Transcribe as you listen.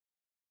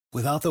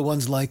Without the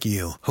ones like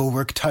you, who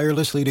work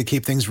tirelessly to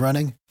keep things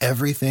running,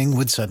 everything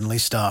would suddenly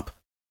stop.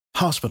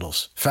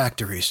 Hospitals,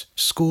 factories,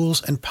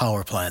 schools, and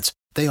power plants,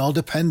 they all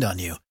depend on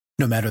you.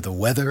 No matter the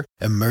weather,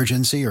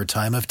 emergency, or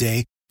time of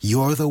day,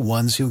 you're the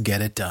ones who get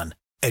it done.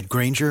 At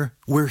Grainger,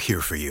 we're here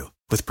for you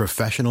with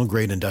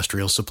professional-grade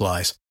industrial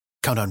supplies.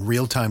 Count on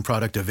real-time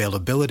product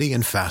availability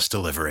and fast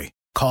delivery.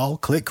 Call,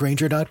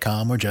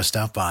 clickgrainger.com, or just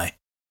stop by.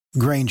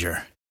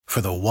 Grainger, for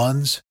the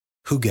ones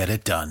who get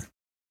it done.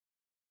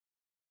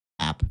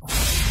 App.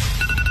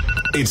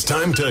 It's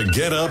time to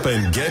get up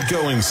and get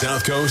going,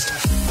 South Coast.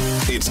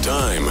 It's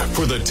time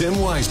for the Tim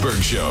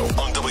Weisberg Show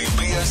on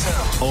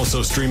WBSM.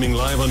 Also streaming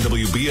live on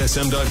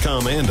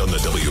WBSM.com and on the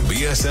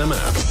WBSM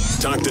app.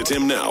 Talk to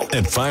Tim now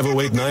at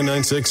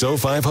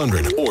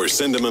 508-996-0500 or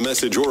send him a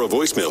message or a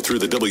voicemail through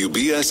the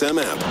WBSM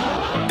app.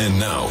 And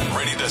now,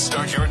 ready to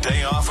start your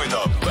day off with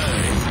a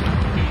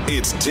bang.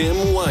 It's Tim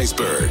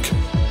Weisberg.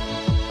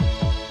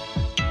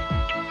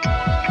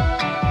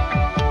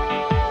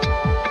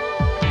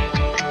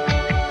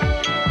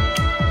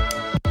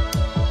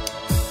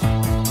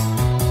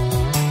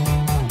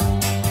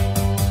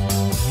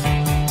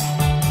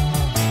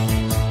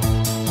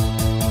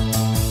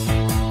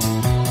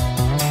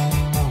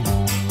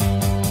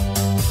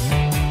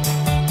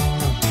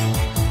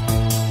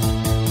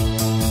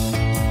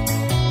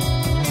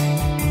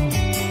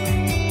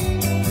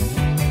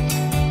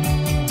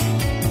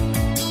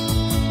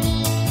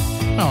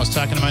 I was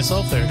talking to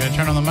myself there. Got to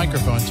turn on the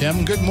microphone,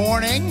 Tim. Good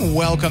morning.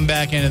 Welcome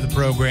back into the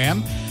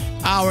program.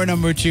 Hour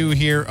number 2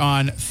 here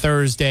on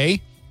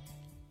Thursday.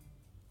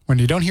 When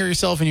you don't hear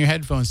yourself in your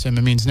headphones, Tim,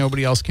 it means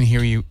nobody else can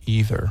hear you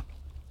either.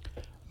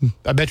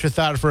 I bet you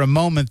thought for a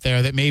moment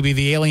there that maybe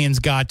the aliens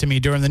got to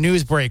me during the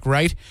news break,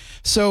 right?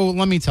 So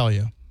let me tell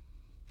you.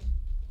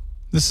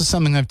 This is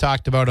something I've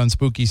talked about on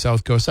Spooky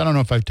South Coast. I don't know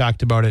if I've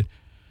talked about it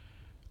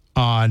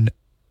on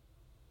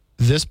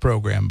this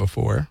program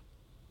before.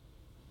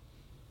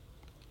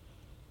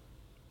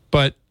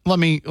 But let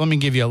me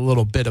give you a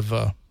little bit of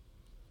a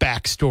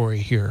backstory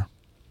here.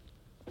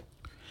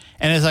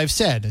 And as I've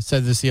said, I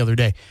said this the other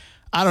day,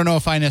 I don't know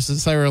if I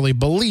necessarily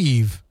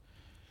believe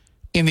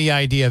in the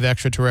idea of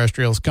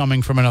extraterrestrials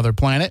coming from another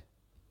planet.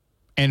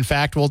 In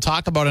fact, we'll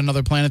talk about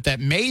another planet that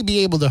may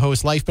be able to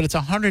host life, but it's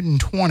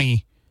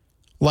 120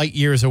 light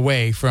years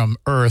away from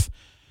Earth.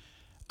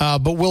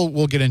 But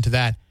we'll get into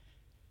that.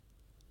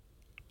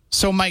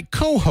 So my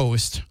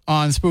co-host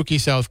on Spooky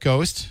South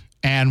Coast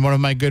and one of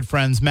my good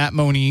friends, Matt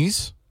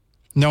Moniz,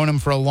 known him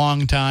for a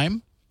long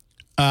time.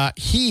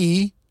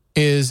 He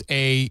is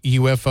a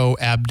UFO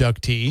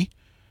abductee,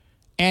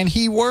 and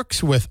he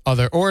works with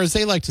other, or as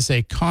they like to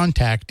say,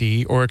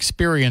 contactee or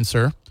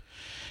experiencer,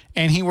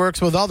 and he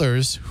works with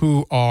others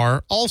who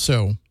are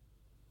also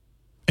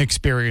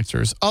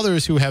experiencers,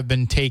 others who have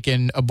been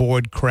taken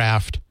aboard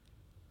craft.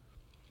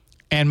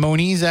 And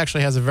Moniz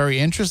actually has a very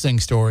interesting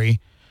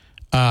story.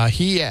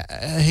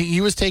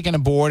 He was taken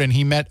aboard and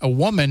he met a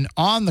woman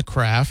on the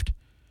craft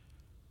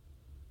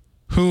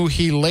who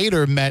he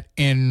later met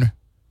in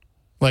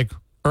like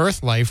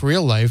Earth life,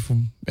 real life,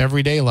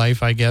 everyday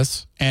life, I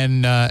guess,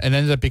 and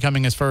ended up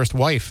becoming his first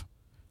wife.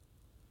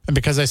 And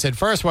because I said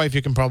first wife,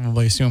 you can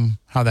probably assume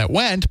how that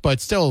went,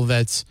 but still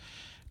that's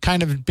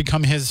kind of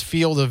become his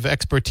field of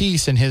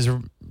expertise and his,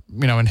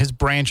 in his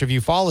branch of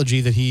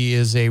ufology that he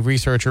is a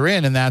researcher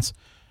in. And that's,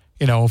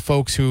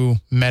 folks who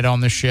met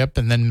on the ship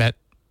and then met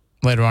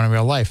later on in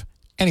real life.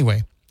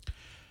 Anyway,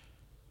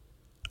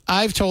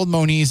 I've told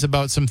Moniz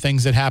about some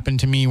things that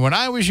happened to me when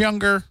I was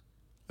younger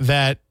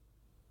that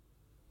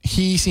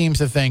he seems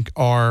to think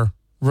are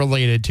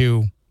related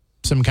to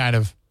some kind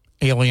of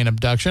alien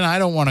abduction. I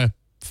don't want to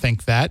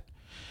think that.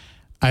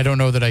 I don't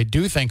know that I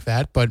do think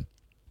that, but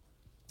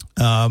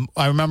I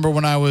remember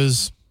when I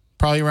was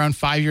probably around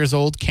 5 years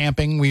old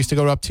camping. We used to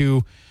go up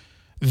to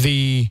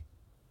the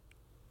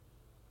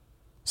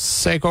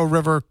Saco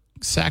River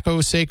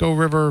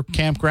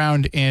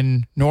campground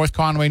in North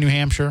Conway, New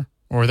Hampshire,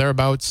 or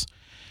thereabouts.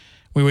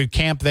 We would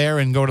camp there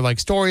and go to like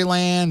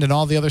Storyland and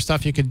all the other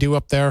stuff you could do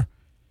up there.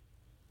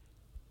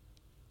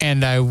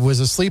 And I was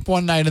asleep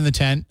one night in the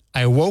tent.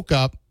 I woke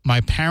up. My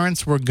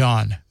parents were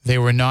gone. They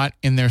were not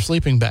in their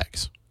sleeping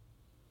bags.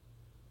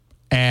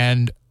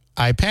 And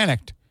I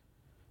panicked.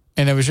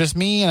 And it was just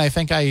me, and I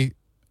think at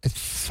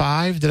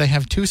 5, did I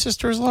have 2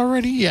 sisters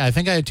already? Yeah, I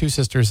think I had 2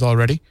 sisters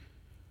already.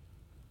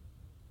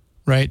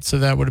 Right, so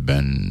that would have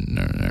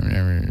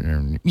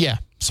been, yeah.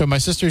 So my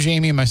sister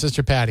Jamie and my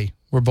sister Patty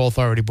were both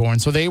already born.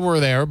 So they were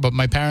there, but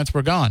my parents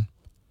were gone.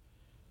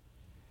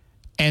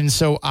 And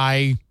so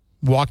I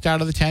walked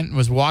out of the tent,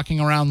 was walking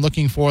around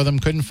looking for them,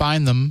 couldn't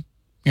find them,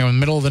 in the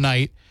middle of the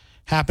night.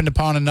 Happened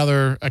upon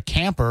a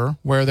camper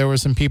where there were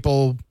some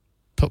people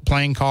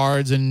playing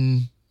cards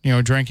and,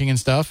 drinking and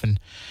stuff. And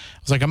I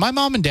was like, are my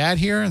mom and dad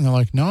here? And they're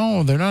like,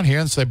 no, they're not here.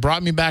 And so they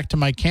brought me back to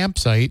my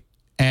campsite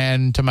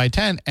and to my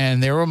tent,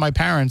 and there were my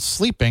parents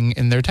sleeping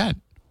in their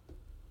tent,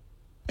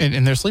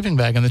 in their sleeping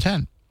bag in the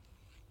tent.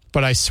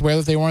 But I swear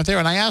that they weren't there.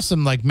 And I asked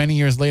them like many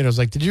years later, I was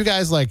like, did you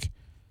guys like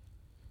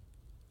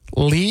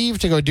leave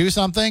to go do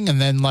something and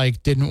then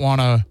like didn't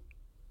want to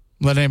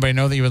let anybody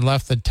know that you had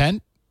left the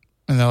tent?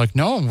 And they're like,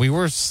 no, we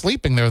were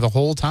sleeping there the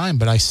whole time,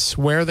 but I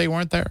swear they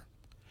weren't there.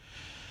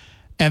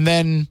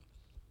 And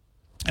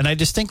I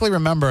distinctly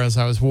remember as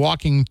I was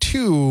walking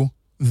to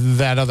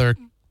that other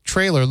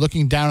trailer,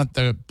 looking down at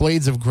the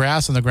blades of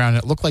grass on the ground,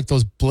 it looked like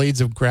those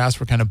blades of grass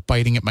were kind of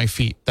biting at my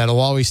feet. That'll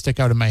always stick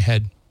out in my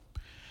head.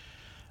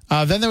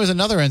 Then there was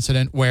another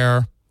incident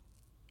where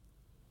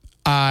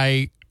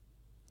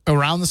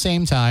around the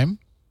same time,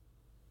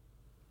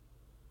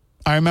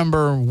 I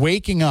remember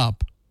waking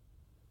up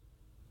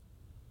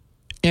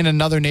in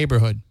another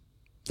neighborhood,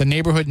 the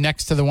neighborhood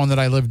next to the one that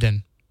I lived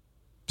in,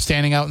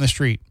 standing out in the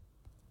street.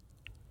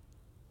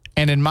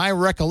 And in my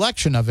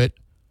recollection of it,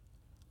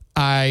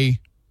 I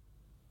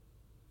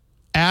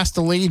asked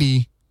the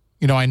lady,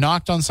 I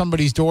knocked on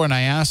somebody's door and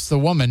I asked the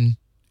woman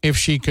if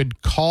she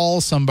could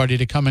call somebody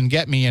to come and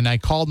get me. And I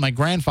called my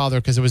grandfather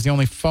because it was the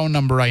only phone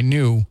number I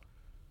knew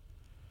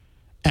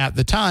at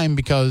the time,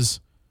 because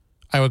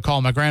I would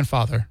call my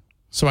grandfather.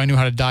 So I knew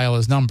how to dial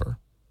his number.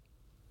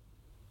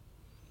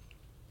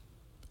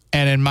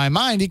 And in my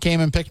mind, he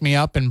came and picked me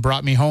up and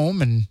brought me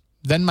home. And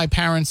then my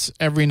parents,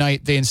 every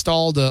night, they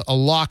installed a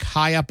lock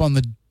high up on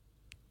the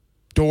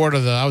door to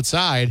the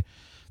outside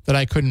that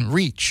I couldn't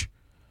reach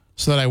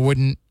so that I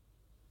wouldn't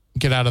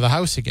get out of the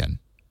house again.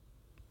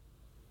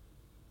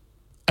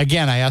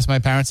 Again, I asked my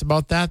parents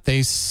about that.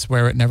 They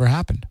swear it never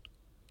happened.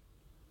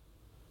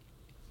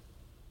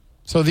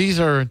 So these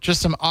are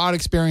just some odd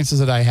experiences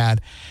that I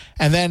had.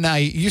 And then I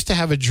used to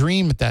have a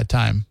dream at that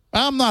time.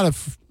 I'm not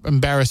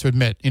embarrassed to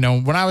admit,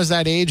 when I was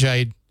that age,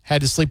 I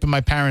had to sleep in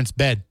my parents'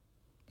 bed.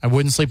 I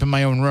wouldn't sleep in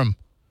my own room.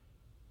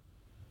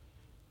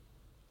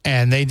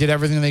 And they did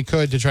everything they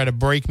could to try to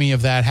break me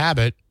of that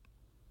habit.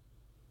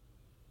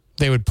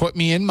 They would put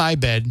me in my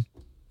bed.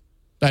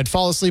 I'd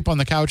fall asleep on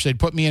the couch. They'd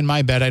put me in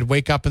my bed. I'd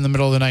wake up in the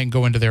middle of the night and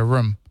go into their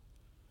room.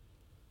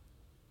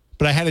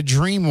 But I had a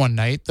dream one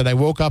night that I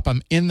woke up,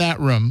 I'm in that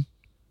room.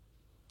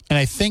 And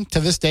I think to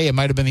this day, it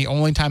might have been the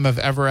only time I've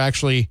ever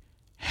actually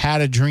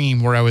had a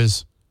dream where I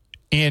was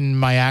in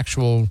my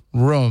actual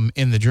room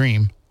in the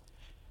dream.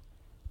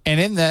 And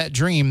in that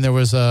dream, there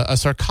was a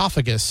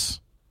sarcophagus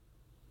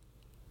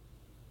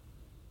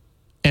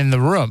in the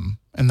room,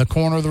 in the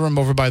corner of the room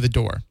over by the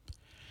door.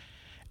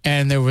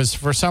 And there was,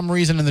 for some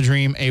reason in the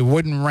dream, a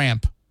wooden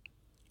ramp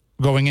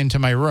going into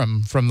my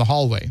room from the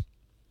hallway.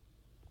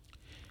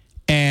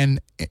 And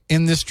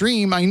in this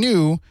dream, I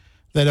knew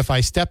that if I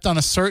stepped on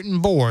a certain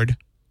board,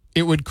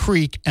 it would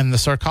creak and the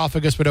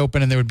sarcophagus would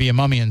open and there would be a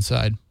mummy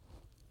inside.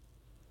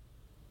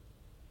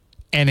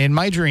 And in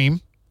my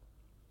dream,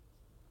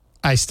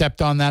 I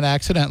stepped on that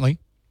accidentally.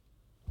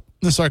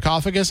 The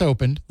sarcophagus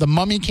opened. The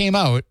mummy came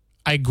out.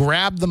 I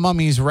grabbed the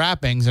mummy's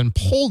wrappings and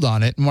pulled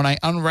on it. And when I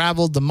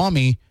unraveled the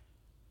mummy,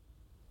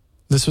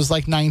 this was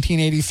like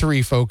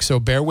 1983, folks, so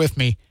bear with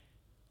me.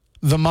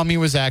 The mummy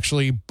was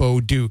actually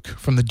Bo Duke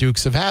from the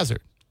Dukes of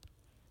Hazzard.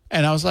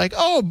 And I was like,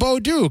 oh, Bo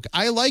Duke,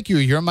 I like you.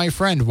 You're my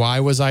friend. Why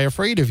was I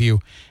afraid of you?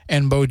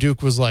 And Bo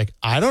Duke was like,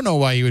 I don't know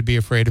why you would be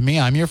afraid of me.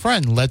 I'm your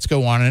friend. Let's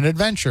go on an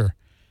adventure.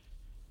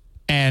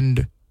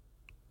 And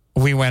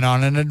we went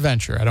on an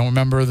adventure. I don't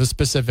remember the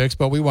specifics,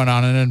 but we went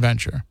on an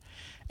adventure.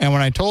 And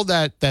when I told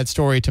that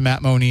story to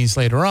Matt Moniz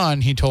later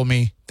on, he told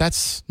me,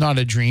 that's not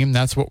a dream.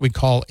 That's what we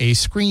call a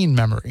screen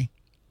memory.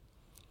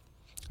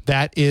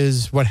 That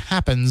is what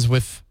happens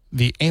with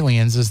the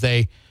aliens, is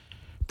they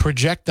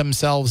project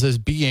themselves as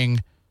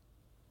being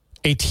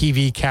a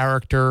TV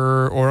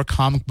character or a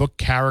comic book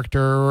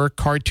character or a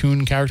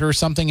cartoon character or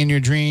something in your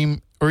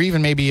dream, or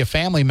even maybe a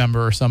family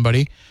member or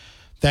somebody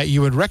that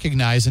you would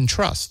recognize and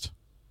trust.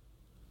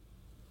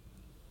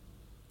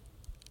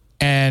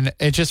 And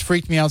it just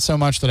freaked me out so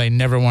much that I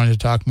never wanted to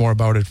talk more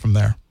about it from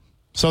there.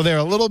 So they're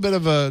a little bit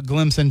of a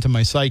glimpse into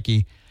my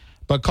psyche.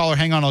 But caller,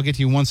 hang on, I'll get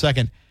to you 1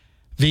 second.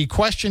 The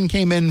question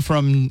came in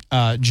from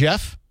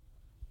Jeff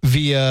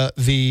via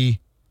the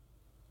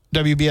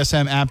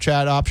WBSM app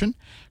chat option.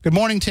 Good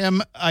morning,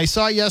 Tim. I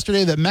saw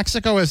yesterday that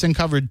Mexico has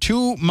uncovered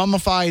 2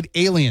 mummified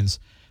aliens.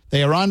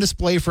 They are on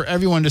display for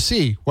everyone to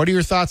see. What are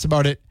your thoughts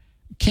about it?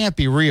 Can't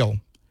be real.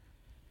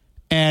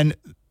 And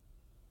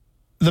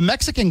the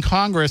Mexican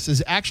Congress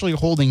is actually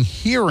holding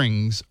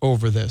hearings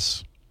over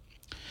this.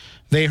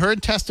 They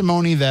heard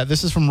testimony that,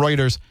 this is from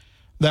Reuters,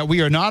 that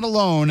we are not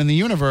alone in the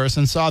universe,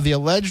 and saw the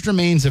alleged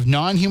remains of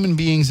non-human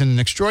beings in an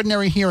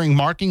extraordinary hearing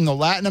marking the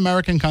Latin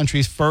American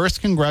country's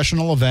first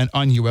congressional event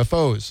on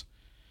UFOs.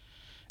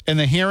 In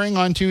the hearing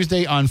on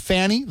Tuesday on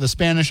FANY, the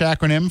Spanish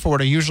acronym for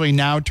what are usually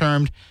now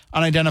termed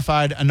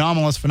unidentified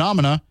anomalous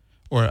phenomena,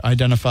 or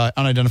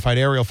unidentified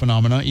aerial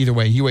phenomena, either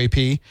way,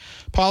 UAP,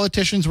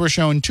 politicians were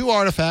shown 2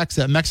 artifacts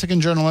that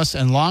Mexican journalist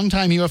and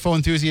longtime UFO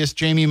enthusiast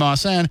Jamie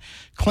Maussan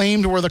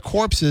claimed were the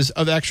corpses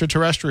of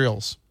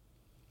extraterrestrials.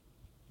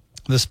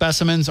 The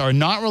specimens are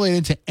not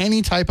related to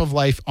any type of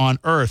life on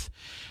Earth.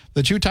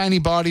 The 2 tiny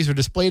bodies are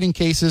displayed in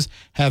cases,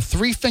 have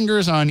 3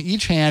 fingers on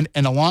each hand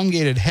and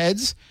elongated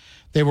heads.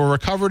 They were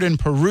recovered in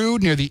Peru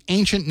near the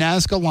ancient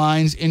Nazca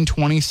lines in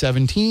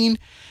 2017.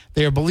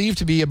 They are believed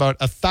to be about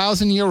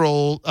 1,000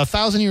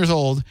 years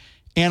old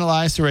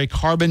analyzed through a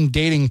carbon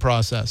dating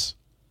process.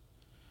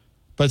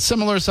 But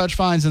similar such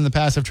finds in the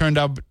past have turned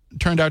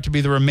out to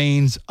be the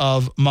remains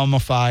of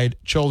mummified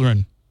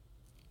children.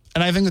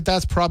 And I think that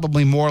that's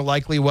probably more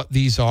likely what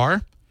these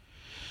are,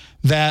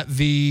 that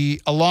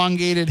the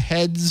elongated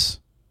heads,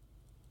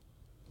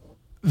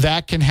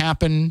 that can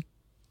happen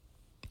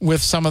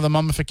with some of the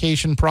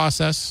mummification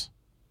process.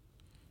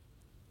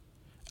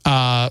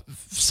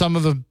 Some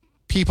of the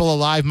people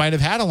alive might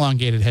have had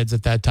elongated heads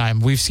at that time.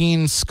 We've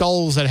seen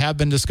skulls that have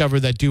been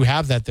discovered that do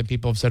have that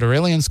people have said are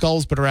alien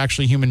skulls, but are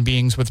actually human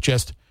beings with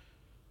just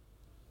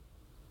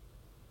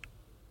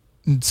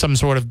some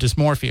sort of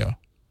dysmorphia.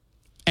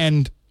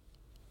 And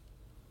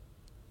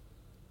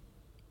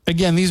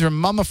again, these are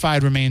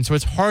mummified remains, so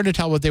it's hard to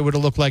tell what they would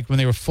have looked like when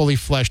they were fully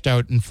fleshed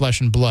out in flesh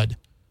and blood.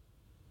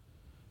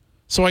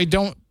 So I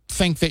don't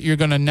think that you're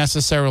going to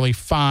necessarily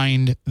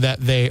find that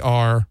they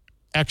are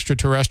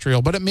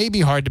extraterrestrial, but it may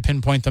be hard to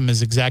pinpoint them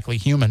as exactly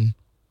human.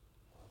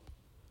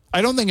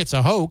 I don't think it's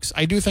a hoax.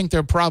 I do think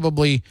they're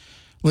probably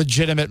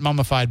legitimate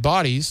mummified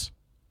bodies,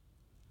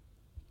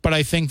 but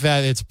I think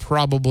that it's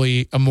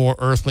probably a more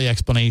earthly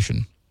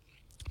explanation.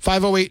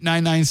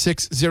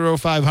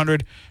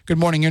 508-996-0500. Good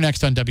morning. You're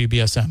next on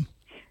WBSM.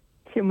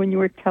 Tim, when you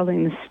were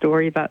telling the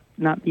story about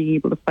not being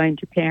able to find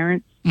your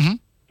parents,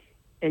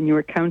 and you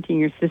were counting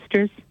your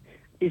sisters,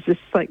 it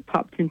just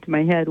popped into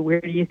my head.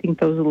 Where do you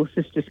think those little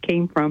sisters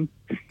came from?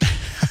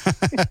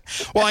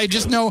 Well, I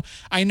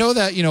know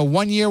that,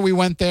 1 year we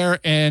went there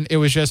and it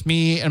was just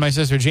me and my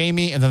sister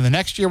Jamie. And then the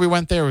next year we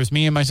went there, it was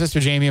me and my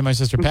sister Jamie and my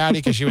sister Patty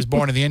because she was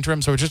born in the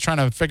interim. So we're just trying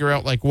to figure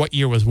out what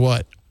year was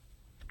what.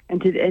 And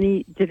did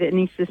any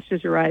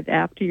sisters arrive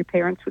after your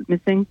parents went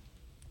missing?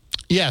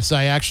 Yes,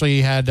 I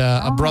actually had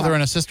a brother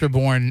and a sister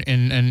born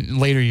in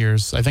later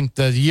years. I think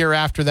the year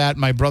after that,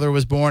 my brother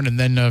was born, and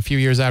then a few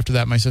years after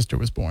that, my sister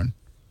was born.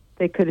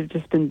 They could have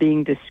just been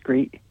being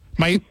discreet.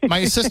 My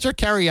sister,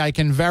 Carrie, I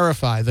can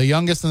verify, the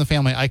youngest in the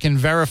family, I can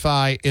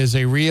verify is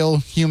a real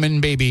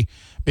human baby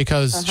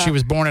because she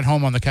was born at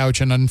home on the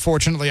couch, and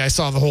unfortunately, I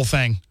saw the whole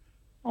thing.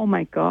 Oh,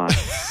 my God.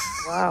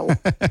 Wow.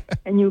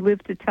 And you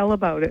lived to tell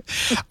about it.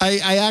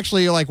 I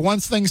actually,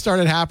 once things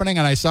started happening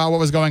and I saw what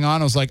was going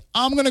on, I was like,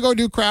 I'm going to go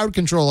do crowd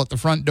control at the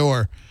front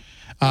door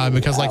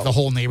because, the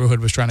whole neighborhood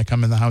was trying to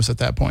come in the house at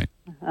that point.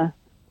 Wow.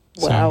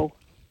 So,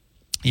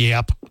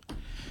 yep.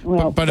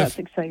 Well, but that's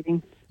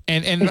exciting.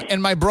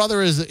 And my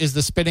brother is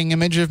the spitting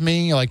image of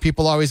me.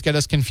 People always get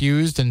us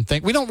confused and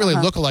think we don't really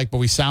look alike, but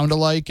we sound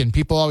alike, and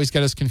people always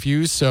get us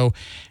confused. So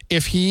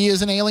if he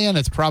is an alien,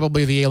 it's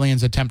probably the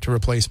alien's attempt to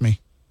replace me.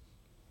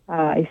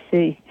 I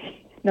see.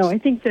 No, I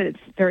think that it's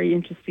very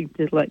interesting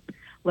to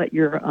let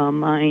your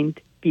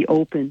mind be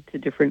open to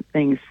different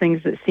things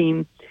that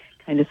seem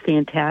kind of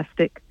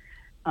fantastic,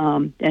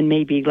 and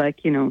maybe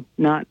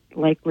not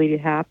likely to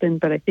happen.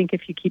 But I think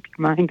if you keep your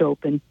mind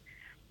open,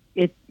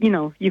 you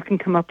can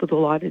come up with a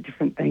lot of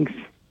different things.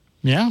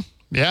 Yeah.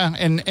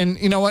 And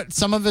you know what?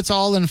 Some of it's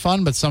all in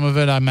fun, but some of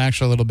it I'm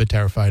actually a little bit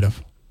terrified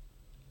of.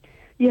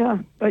 Yeah,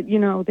 but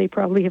they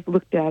probably have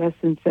looked at us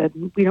and said,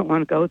 we don't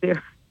want to go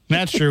there.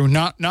 That's true.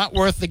 Not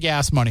worth the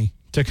gas money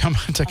to come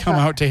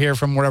out to hear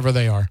from wherever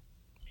they are.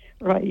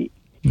 Right.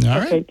 All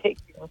right. Take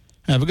care.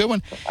 Have a good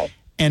one. Bye-bye.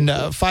 And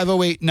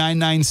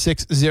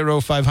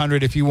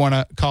 508-996-0500 if you want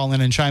to call in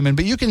and chime in.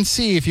 But you can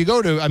see if you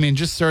go to,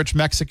 just search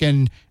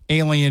Mexican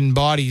alien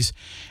bodies,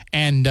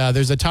 and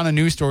there's a ton of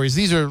news stories.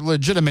 These are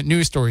legitimate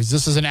news stories.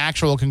 This is an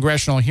actual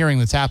congressional hearing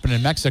that's happened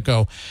in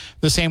Mexico,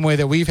 the same way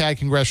that we've had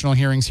congressional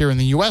hearings here in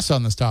the U.S.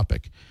 on this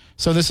topic.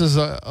 So this is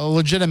a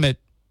legitimate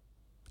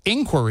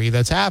inquiry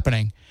that's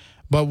happening.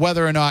 But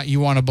whether or not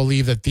you want to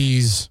believe that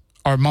these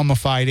are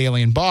mummified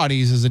alien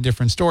bodies is a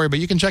different story. But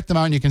you can check them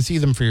out and you can see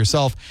them for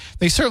yourself.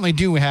 They certainly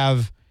do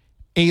have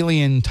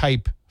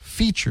alien-type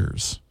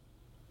features.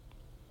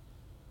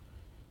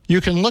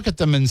 You can look at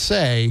them and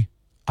say,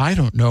 I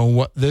don't know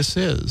what this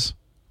is.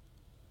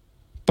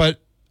 But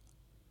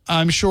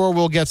I'm sure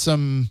we'll get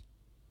some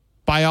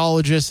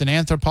biologists and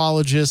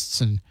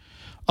anthropologists and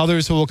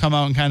others who will come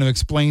out and kind of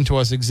explain to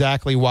us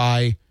exactly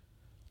why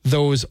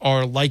those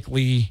are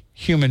likely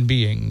human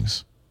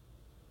beings.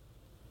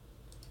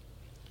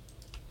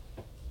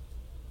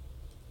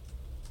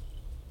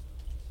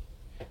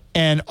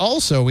 And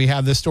also, we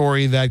have the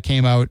story that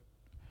came out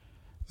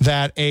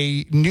that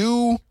a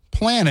new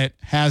planet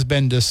has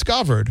been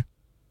discovered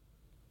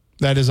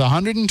that is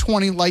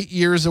 120 light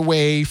years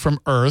away from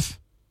Earth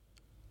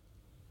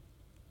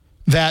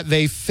that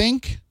they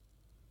think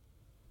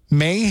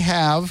may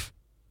have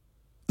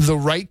the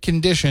right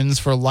conditions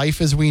for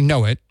life as we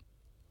know it,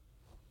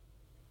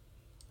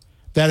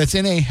 that it's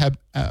in a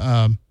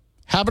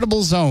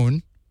habitable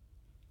zone.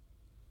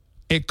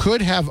 It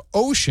could have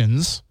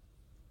oceans,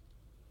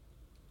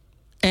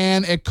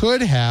 and it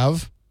could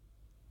have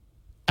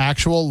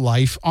actual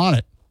life on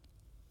it.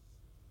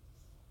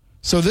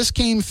 So this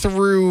came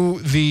through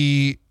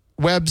the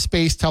Webb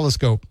Space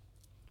Telescope.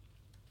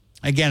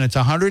 Again, it's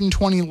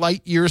 120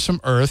 light years from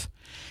Earth.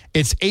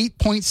 It's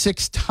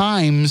 8.6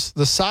 times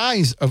the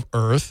size of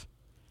Earth,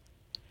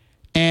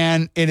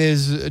 and it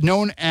is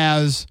known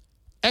as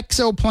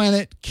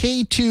exoplanet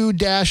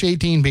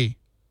K2-18b.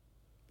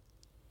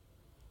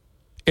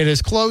 It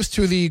is close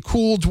to the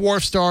cool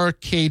dwarf star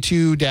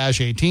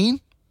K2-18,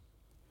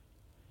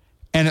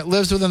 and it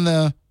lives within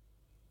the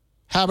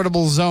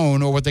habitable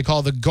zone, or what they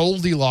call the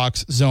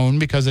Goldilocks zone,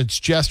 because it's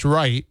just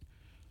right,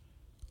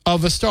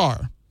 of a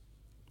star.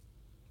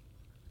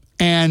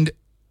 And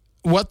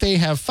what they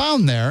have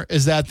found there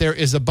is that there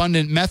is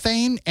abundant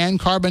methane and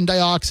carbon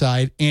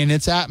dioxide in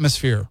its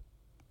atmosphere,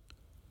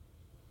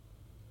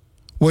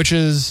 which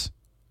is,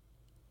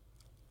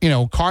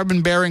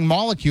 carbon-bearing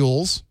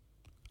molecules,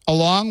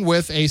 along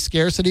with a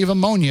scarcity of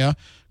ammonia,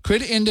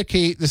 could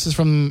indicate, this is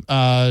from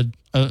an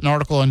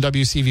article on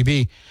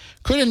WCVB,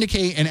 could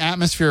indicate an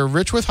atmosphere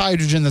rich with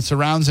hydrogen that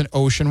surrounds an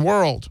ocean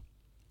world.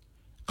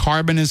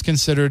 Carbon is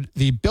considered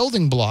the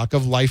building block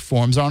of life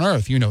forms on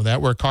Earth. You know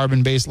that. We're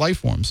carbon-based life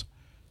forms.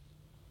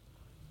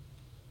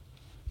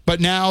 But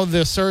now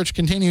the search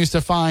continues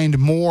to find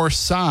more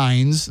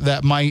signs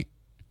that might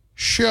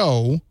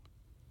show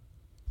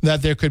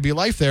that there could be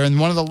life there. And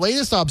one of the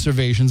latest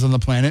observations on the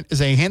planet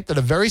is a hint that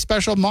a very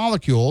special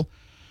molecule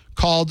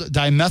called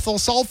dimethyl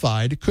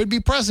sulfide could be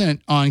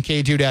present on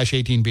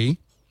K2-18b.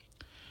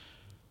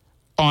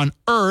 On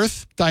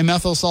Earth,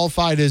 dimethyl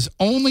sulfide is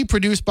only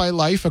produced by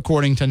life,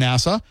 according to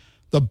NASA.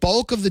 The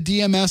bulk of the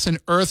DMS in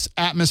Earth's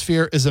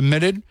atmosphere is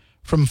emitted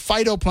from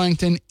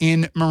phytoplankton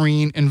in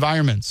marine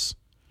environments.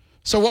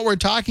 So what we're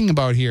talking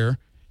about here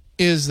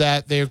is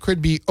that there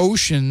could be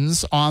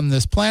oceans on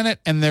this planet,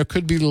 and there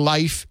could be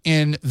life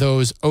in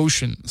those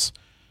oceans.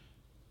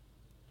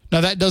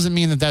 Now, that doesn't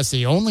mean that that's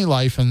the only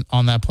life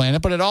on that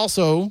planet, but it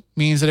also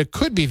means that it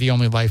could be the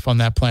only life on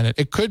that planet.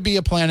 It could be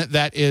a planet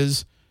that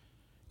is,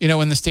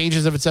 in the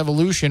stages of its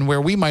evolution where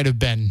we might have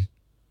been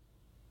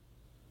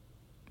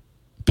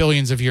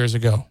billions of years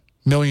ago,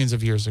 millions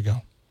of years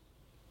ago.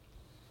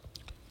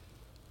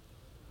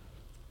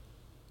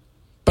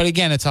 But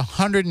again, it's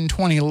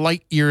 120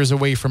 light years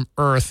away from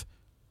Earth.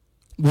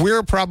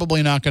 We're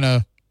probably not going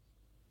to,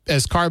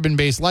 as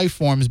carbon-based life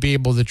forms, be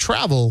able to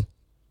travel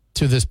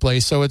to this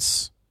place. So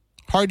it's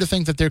hard to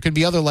think that there could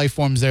be other life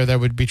forms there that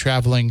would be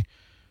traveling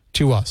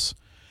to us.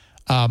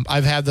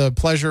 I've had the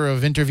pleasure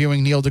of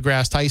interviewing Neil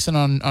deGrasse Tyson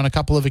on a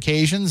couple of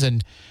occasions,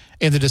 and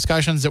in the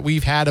discussions that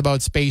we've had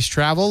about space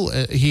travel,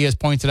 he has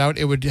pointed out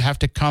it would have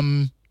to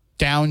come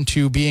down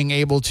to being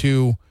able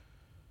to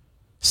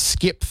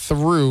skip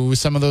through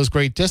some of those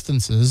great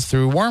distances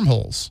through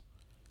wormholes.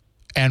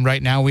 And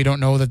right now we don't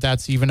know that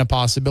that's even a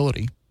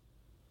possibility.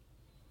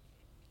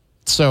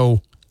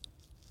 So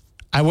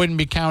I wouldn't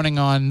be counting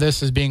on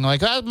this as being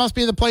like, that must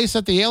be the place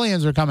that the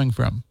aliens are coming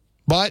from.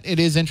 But it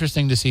is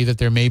interesting to see that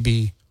there may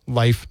be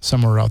life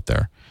somewhere out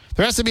there.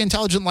 There has to be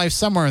intelligent life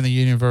somewhere in the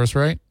universe,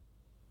 right?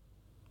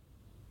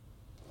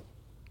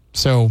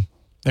 So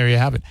there you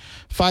have it.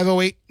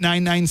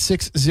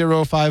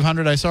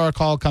 508-996-0500. I saw a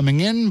call coming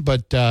in,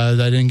 but I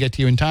didn't get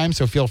to you in time,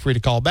 so feel free to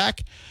call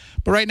back.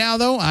 But right now,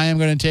 though, I am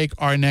going to take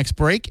our next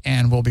break,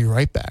 and we'll be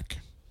right back.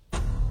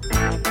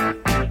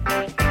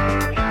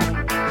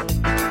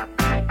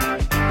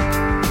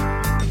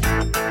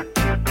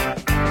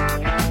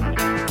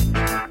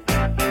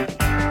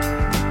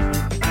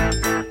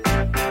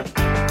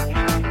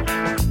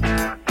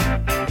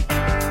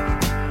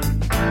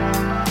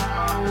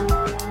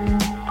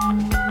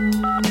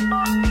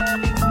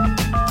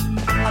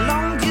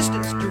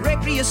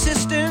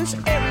 Assistance,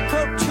 area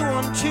code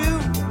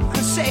 212.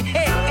 Say,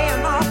 hey,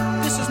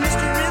 AMR, this is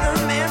Mr.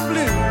 Rhythm and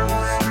Blues.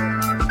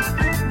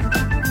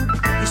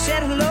 He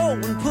said hello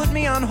and put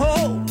me on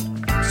hold.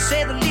 To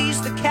say the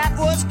least, the cat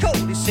was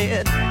cold. He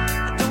said,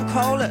 don't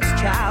call us,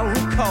 child,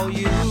 we'll call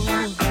you.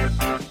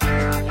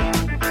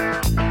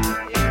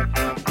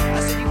 I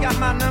said, you got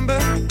my number?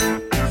 He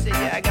said,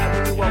 yeah, I got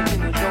when you walked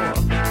in the door.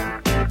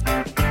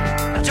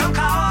 Don't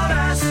call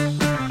us.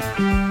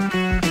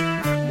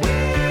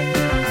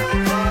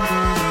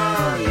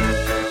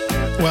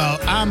 Well,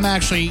 I'm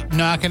actually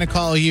not going to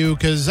call you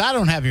because I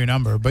don't have your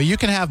number, but you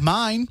can have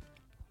mine.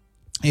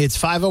 It's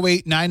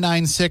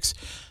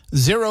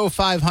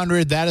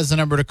 508-996-0500. That is the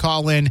number to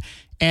call in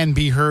and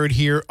be heard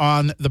here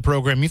on the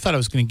program. You thought I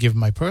was going to give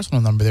my personal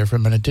number there for a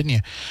minute, didn't you?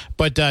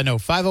 But no,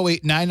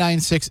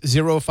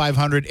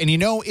 508-996-0500. And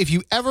if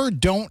you ever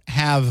don't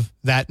have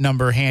that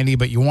number handy,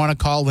 but you want to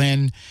call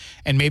in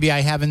and maybe I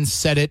haven't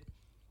said it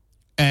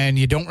and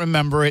you don't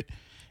remember it,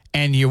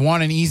 and you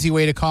want an easy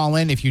way to call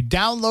in, if you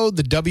download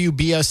the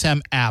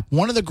WBSM app,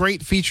 one of the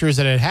great features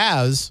that it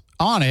has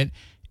on it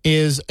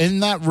is in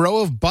that row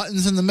of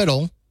buttons in the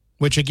middle,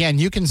 which, again,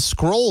 you can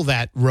scroll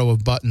that row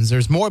of buttons.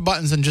 There's more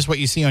buttons than just what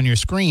you see on your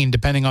screen,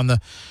 depending on the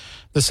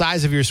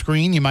size of your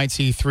screen. You might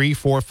see 3,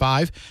 4,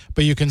 5,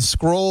 but you can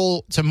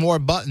scroll to more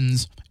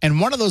buttons, and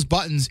one of those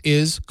buttons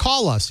is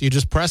Call Us. You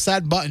just press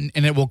that button,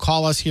 and it will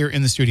call us here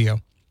in the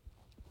studio.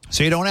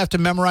 So you don't have to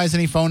memorize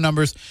any phone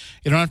numbers.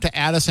 You don't have to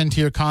add us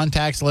into your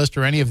contacts list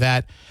or any of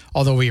that,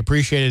 although we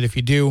appreciate it if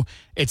you do.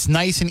 It's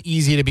nice and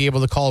easy to be able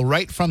to call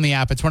right from the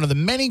app. It's one of the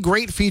many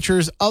great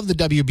features of the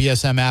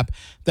WBSM app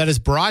that is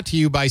brought to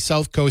you by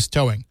South Coast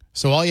Towing.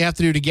 So all you have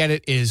to do to get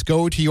it is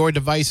go to your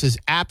device's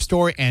app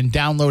store and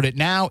download it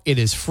now. It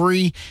is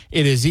free.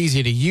 It is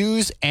easy to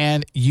use,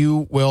 and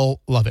you will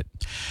love it.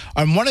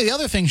 One of the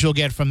other things you'll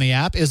get from the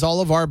app is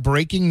all of our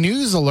breaking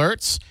news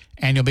alerts,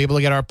 and you'll be able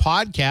to get our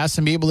podcasts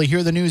and be able to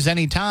hear the news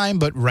anytime.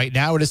 But right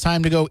now it is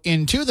time to go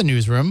into the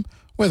newsroom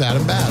with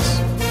Adam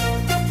Bass.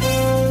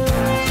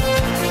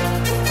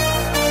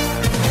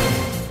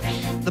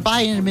 The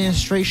Biden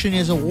administration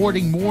is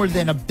awarding more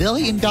than $1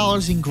 billion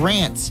in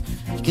grants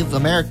to give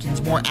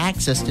Americans more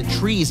access to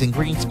trees and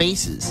green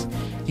spaces.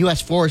 The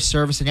U.S. Forest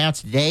Service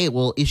announced today it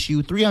will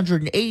issue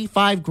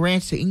 385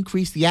 grants to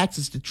increase the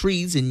access to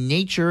trees in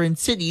nature in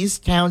cities,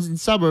 towns, and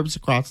suburbs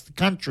across the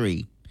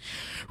country.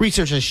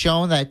 Research has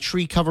shown that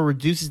tree cover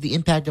reduces the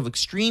impact of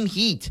extreme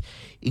heat,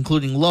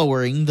 including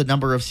lowering the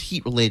number of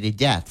heat-related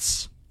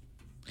deaths.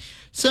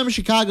 Some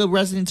Chicago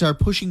residents are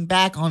pushing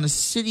back on a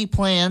city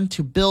plan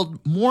to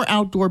build more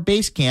outdoor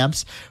base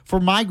camps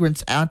for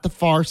migrants at the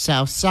far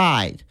south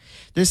side.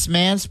 This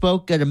man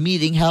spoke at a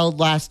meeting held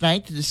last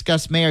night to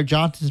discuss Mayor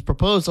Johnson's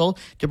proposal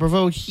to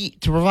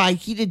provide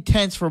heated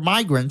tents for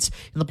migrants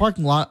in the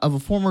parking lot of a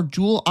former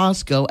Jewel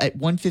Osco at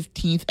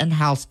 115th and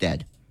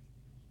Halstead.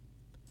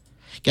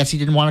 Guess he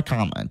didn't want to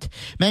comment.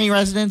 Many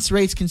residents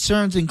raised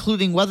concerns,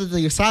 including whether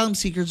the asylum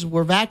seekers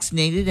were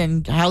vaccinated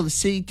and how the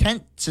city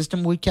tent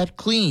system would be kept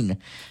clean.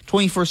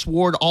 21st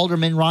Ward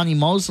Alderman Ronnie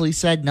Mosley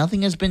said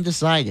nothing has been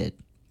decided.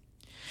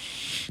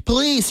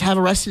 Police have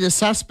arrested a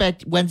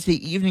suspect Wednesday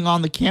evening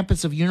on the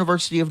campus of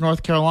University of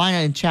North Carolina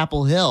in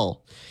Chapel Hill.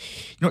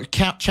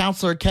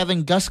 Chancellor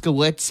Kevin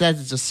Guskowitz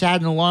says it's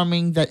sad and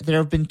alarming that there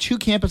have been 2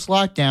 campus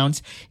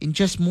lockdowns in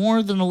just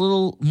more than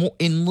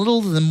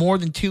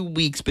 2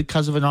 weeks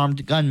because of an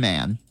armed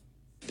gunman.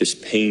 This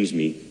pains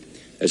me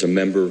as a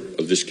member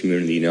of this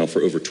community now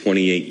for over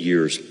 28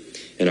 years,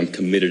 and I'm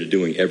committed to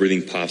doing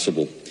everything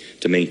possible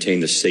to maintain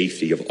the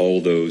safety of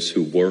all those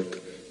who work,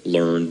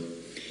 learn,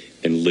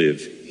 and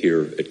live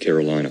here at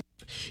Carolina.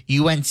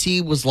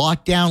 UNC was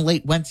locked down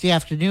late Wednesday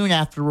afternoon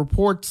after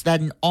reports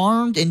that an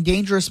armed and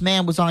dangerous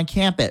man was on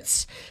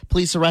campus.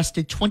 Police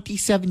arrested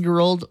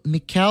 27-year-old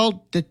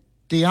Mikael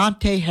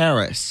Deontay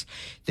Harris.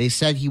 They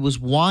said he was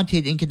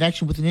wanted in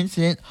connection with an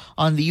incident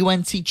on the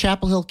UNC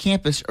Chapel Hill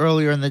campus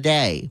earlier in the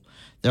day.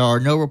 There are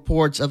no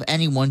reports of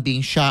anyone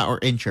being shot or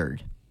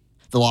injured.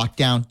 The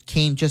lockdown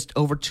came just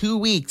over 2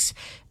 weeks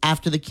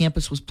after the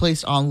campus was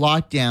placed on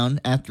lockdown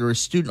after a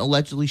student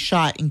allegedly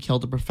shot and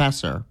killed a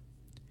professor.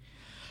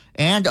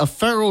 And a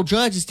federal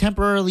judge is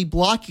temporarily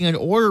blocking an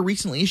order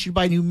recently issued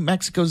by New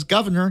Mexico's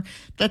governor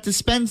that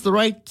suspends the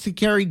right to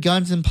carry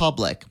guns in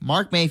public.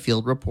 Mark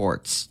Mayfield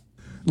reports.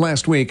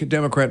 Last week,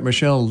 Democrat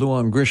Michelle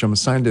Lujan Grisham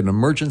signed an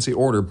emergency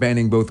order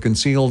banning both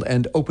concealed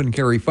and open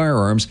carry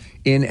firearms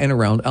in and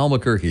around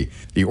Albuquerque.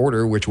 The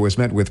order, which was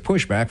met with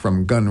pushback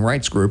from gun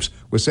rights groups,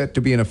 was set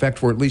to be in effect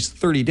for at least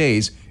 30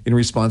 days in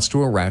response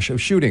to a rash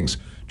of shootings.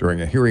 During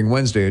a hearing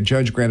Wednesday, a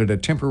judge granted a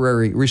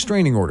temporary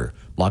restraining order,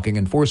 blocking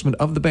enforcement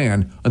of the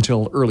ban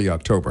until early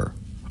October.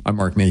 I'm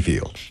Mark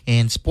Mayfield.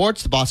 In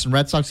sports, the Boston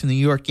Red Sox and the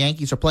New York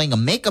Yankees are playing a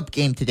makeup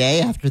game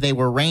today after they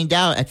were rained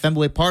out at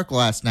Fenway Park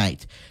last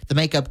night. The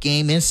makeup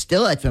game is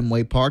still at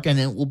Fenway Park, and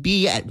it will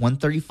be at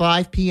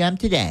 1:35 p.m.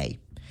 today.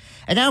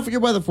 And now for your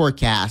weather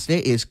forecast.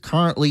 It is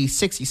currently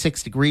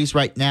 66 degrees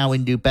right now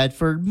in New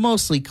Bedford,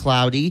 mostly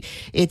cloudy.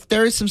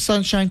 There is some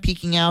sunshine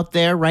peeking out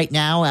there right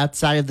now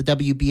outside of the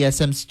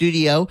WBSM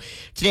studio.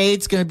 Today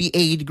it's going to be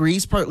 80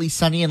 degrees, partly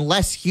sunny and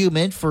less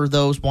humid for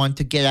those wanting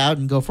to get out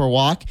and go for a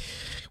walk.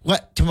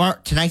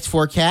 Tonight's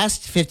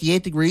forecast,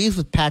 58 degrees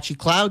with patchy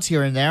clouds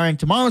here and there. And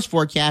tomorrow's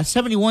forecast,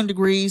 71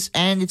 degrees,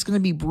 and it's going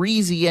to be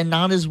breezy and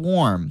not as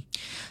warm.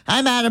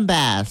 I'm Adam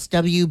Bass,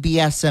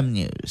 WBSM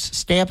News.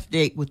 Stay up to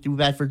date with New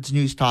Bedford's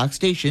news talk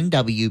station,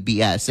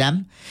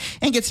 WBSM,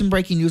 and get some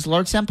breaking news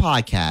alerts and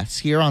podcasts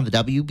here on the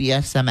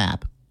WBSM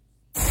app.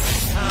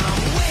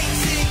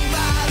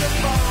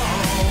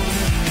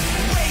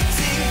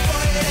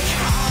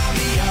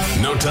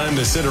 No time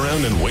to sit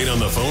around and wait on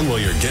the phone while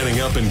you're getting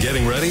up and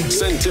getting ready?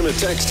 Send Tim a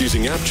text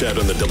using app chat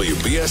on the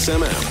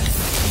WBSM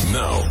app.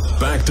 Now,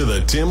 back to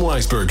the Tim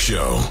Weisberg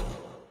Show.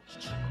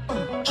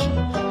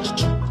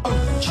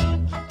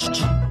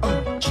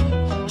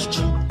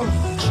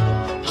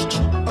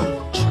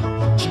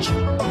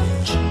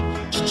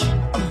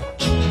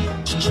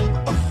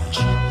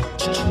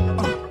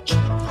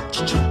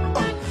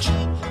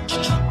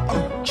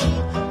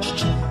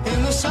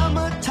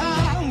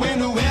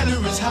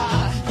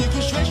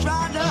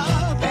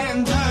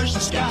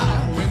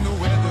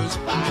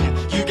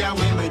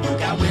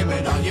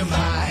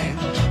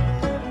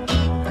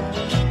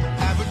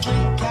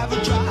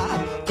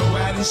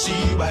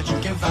 See what you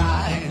can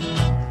find.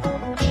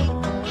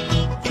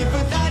 If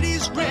a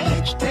daddy's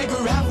rich, take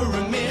her out for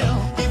a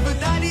meal. If a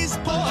daddy's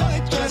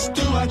poor, just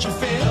do what you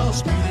feel.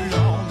 Speed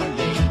along the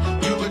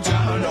lane, you can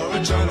turn or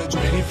return at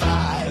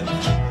 25.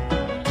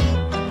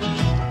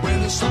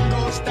 When the sun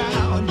goes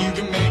down, you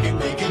can make it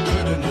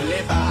good and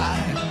live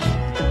by.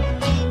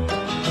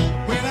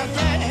 We're not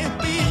bad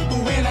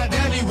people, we're not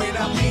dirty, we're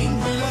not mean.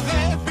 We love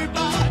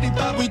everybody,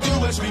 but we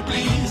do as we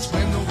please.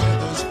 When the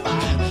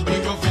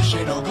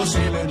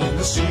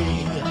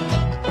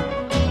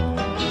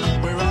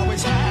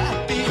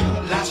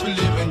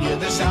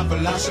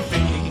philosophy.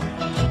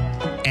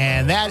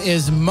 And that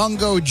is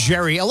Mungo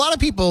Jerry. A lot of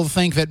people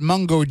think that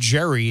Mungo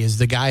Jerry is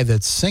the guy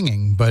that's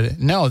singing, but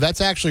no,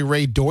 that's actually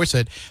Ray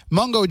Dorset.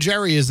 Mungo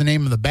Jerry is the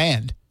name of the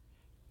band.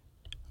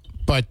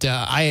 But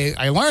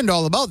I learned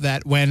all about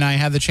that when I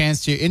had the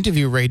chance to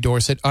interview Ray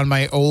Dorset on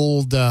my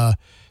old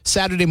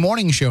Saturday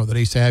morning show that I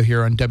used to have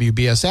here on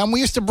WBSM.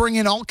 We used to bring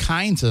in all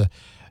kinds of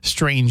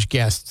strange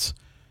guests.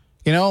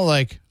 You know,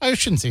 like, I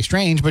shouldn't say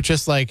strange, but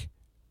just like,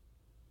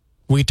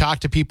 we talk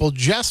to people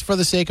just for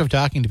the sake of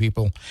talking to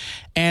people.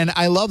 And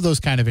I love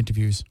those kind of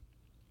interviews.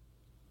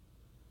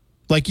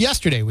 Like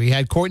yesterday, we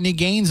had Courtney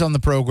Gaines on the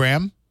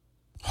program,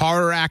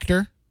 horror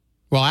actor.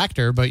 Well,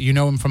 actor, but you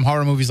know him from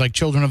horror movies like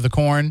Children of the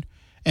Corn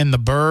and The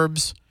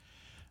Burbs.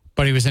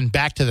 But he was in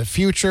Back to the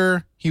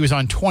Future. He was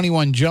on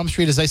 21 Jump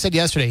Street. As I said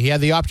yesterday, he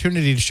had the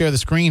opportunity to share the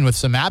screen with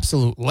some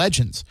absolute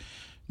legends.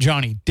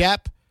 Johnny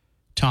Depp,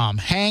 Tom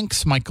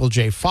Hanks, Michael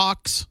J.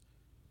 Fox.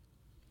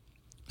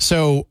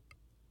 So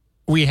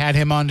we had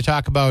him on to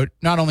talk about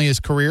not only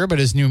his career, but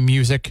his new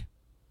music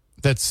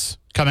that's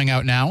coming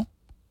out now.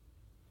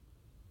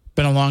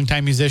 Been a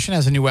longtime musician,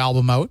 has a new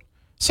album out.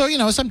 So, you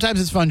know,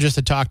 sometimes it's fun just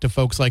to talk to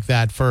folks like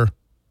that for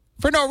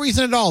no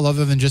reason at all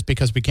other than just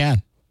because we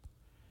can.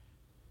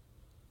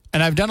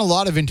 And I've done a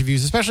lot of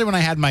interviews, especially when I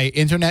had my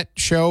internet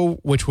show,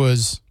 which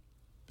was,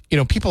 you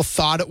know, people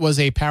thought it was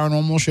a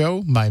paranormal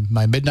show, my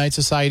Midnight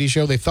Society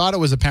show. They thought it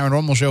was a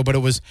paranormal show, but it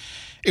was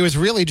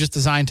really just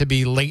designed to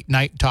be late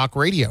night talk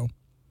radio.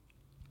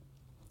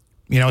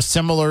 You know,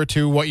 similar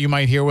to what you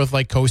might hear with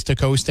like Coast to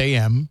Coast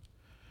AM.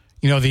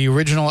 You know, the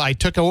original, I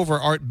took over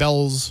Art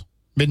Bell's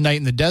Midnight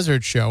in the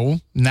Desert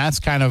show, and that's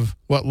kind of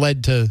what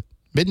led to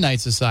Midnight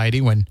Society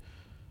when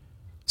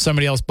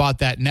somebody else bought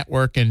that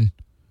network and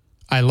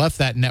I left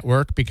that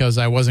network because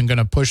I wasn't going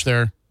to push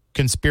their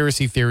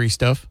conspiracy theory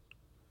stuff.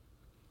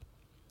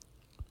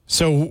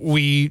 So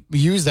we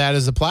use that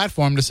as a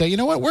platform to say, you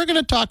know what, we're going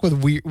to talk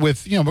with you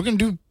know, we're going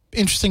to do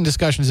interesting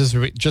discussions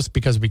just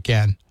because we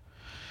can.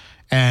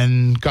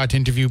 And got to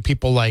interview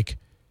people like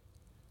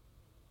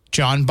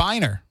John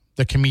Biner,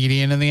 the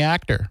comedian and the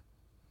actor.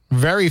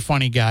 Very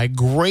funny guy,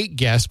 great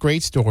guest,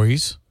 great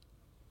stories.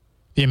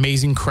 The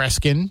amazing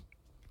Kreskin,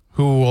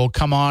 who will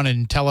come on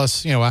and tell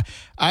us, you know,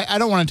 I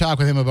don't want to talk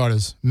with him about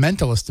his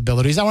mentalist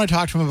abilities. I want to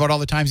talk to him about all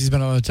the times he's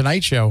been on the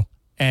Tonight Show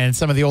and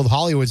some of the old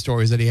Hollywood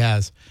stories that he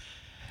has.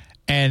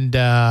 And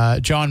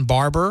John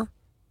Barber,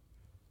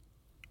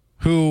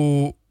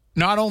 who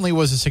not only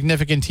was a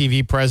significant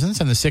TV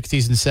presence in the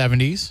 60s and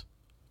 70s.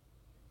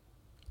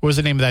 What was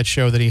the name of that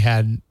show that he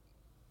had?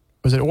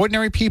 Was it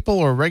Ordinary People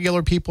or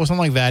Regular People or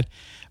something like that?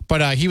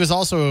 But he was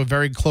also a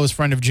very close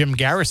friend of Jim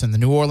Garrison, the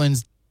New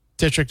Orleans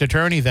district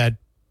attorney that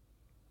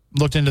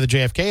looked into the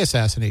JFK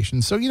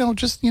assassination. So, you know,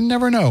 just you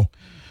never know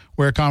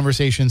where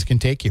conversations can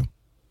take you.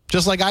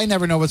 Just like I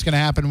never know what's going to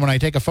happen when I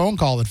take a phone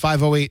call at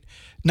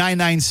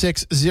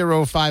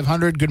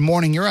 508-996-0500. Good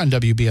morning. You're on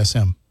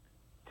WBSM.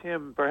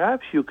 Tim,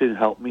 perhaps you can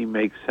help me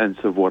make sense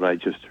of what I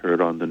just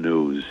heard on the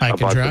news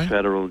about the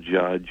federal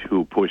judge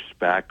who pushed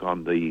back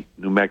on the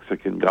New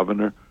Mexican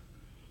governor.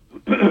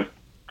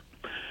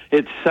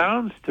 It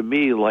sounds to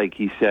me like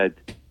he said,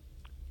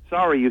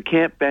 sorry, you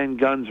can't ban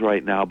guns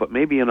right now, but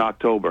maybe in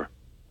October.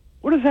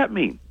 What does that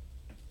mean?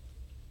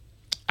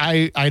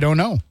 I don't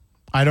know.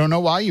 I don't know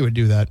why you would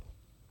do that.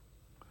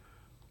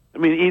 I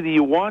mean, either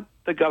you want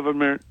the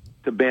government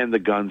to ban the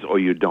guns or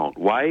you don't.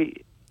 Why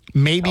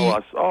maybe tell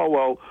us, oh,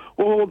 well,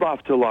 we'll hold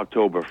off till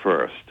October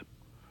 1st?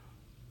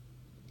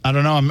 I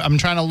don't know. I'm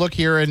trying to look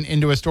here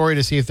into a story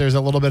to see if there's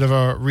a little bit of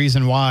a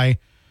reason why.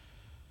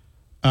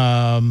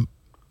 Well,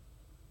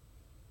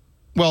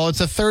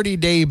 it's a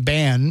 30-day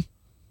ban,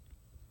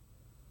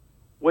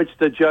 which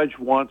the judge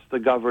wants the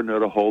governor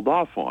to hold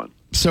off on.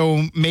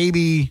 So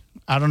maybe,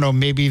 I don't know,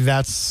 maybe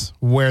that's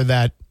where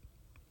that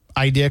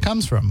idea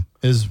comes from,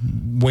 is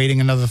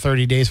waiting another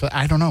 30 days. For,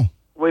 I don't know.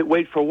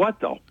 Wait for what,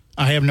 though?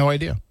 I have no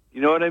idea. You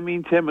know what I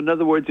mean, Tim? In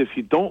other words, if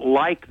you don't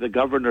like the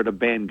governor to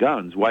ban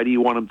guns, why do you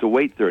want him to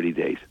wait 30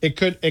 days?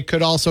 It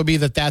could also be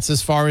that that's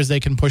as far as they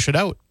can push it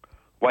out.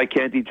 Why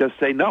can't he just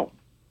say no?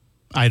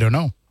 I don't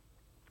know.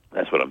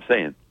 That's what I'm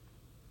saying.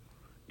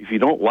 If you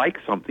don't like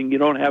something, you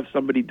don't have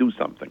somebody do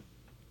something.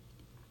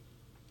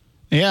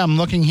 Yeah, I'm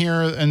looking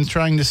here and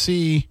trying to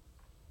see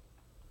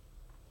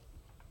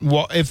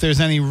if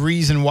there's any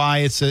reason why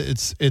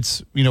it's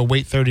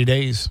wait 30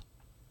 days.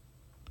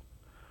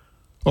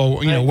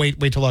 Or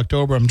wait till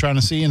October. I'm trying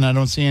to see, and I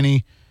don't see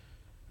any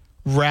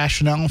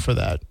rationale for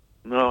that.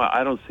 No,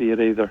 I don't see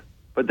it either.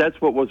 But that's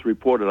what was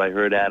reported. I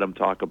heard Adam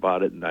talk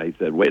about it, and I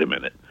said, wait a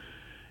minute.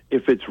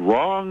 If it's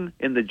wrong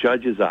in the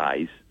judge's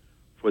eyes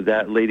for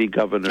that lady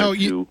governor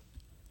to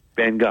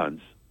ban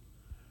guns,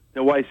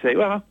 then why say,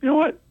 well, you know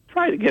what?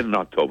 Try it again in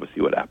October,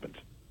 see what happens.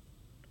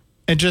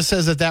 It just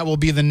says that will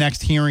be the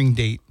next hearing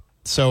date.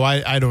 So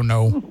I don't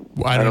know.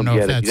 I don't know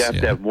if that's... You have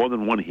to have more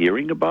than one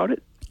hearing about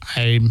it?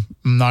 I'm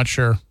not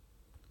sure.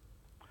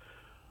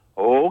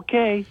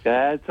 Okay,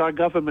 that's our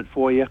government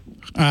for you.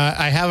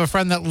 I have a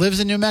friend that lives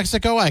in New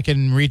Mexico. I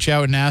can reach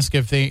out and ask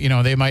if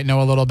they might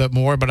know a little bit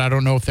more, but I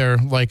don't know if they're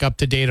like up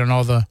to date on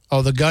all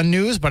the gun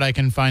news, but I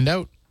can find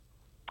out.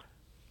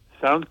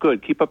 Sounds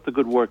good. Keep up the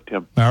good work,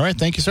 Tim. All right.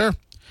 Thank you, sir.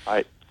 All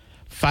right.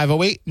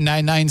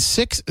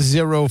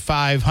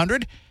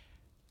 508-996-0500.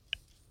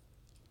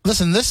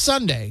 Listen, this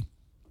Sunday,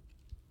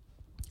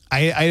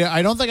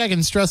 I don't think I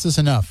can stress this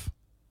enough.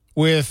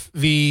 With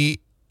the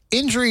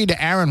injury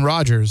to Aaron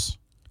Rodgers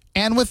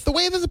and with the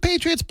way that the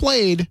Patriots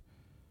played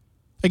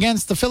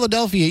against the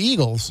Philadelphia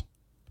Eagles,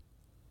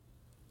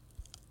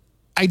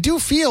 I do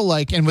feel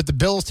like, and with the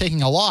Bills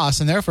taking a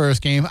loss in their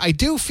first game, I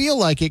do feel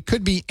like it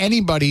could be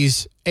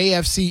anybody's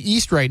AFC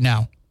East right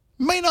now.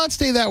 May not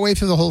stay that way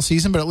through the whole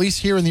season, but at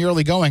least here in the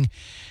early going,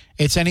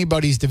 it's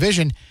anybody's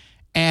division.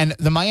 And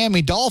the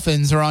Miami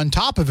Dolphins are on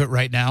top of it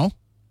right now.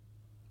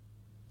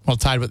 Well,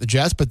 tied with the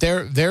Jets, but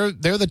they're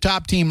the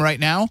top team right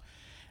now.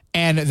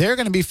 And they're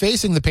going to be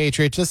facing the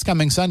Patriots this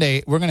coming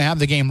Sunday. We're going to have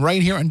the game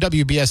right here on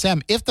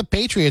WBSM. If the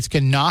Patriots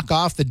can knock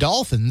off the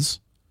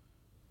Dolphins,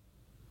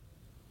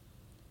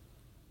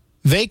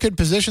 they could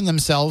position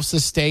themselves to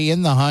stay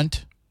in the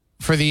hunt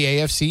for the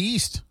AFC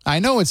East. I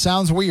know it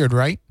sounds weird,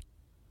 right?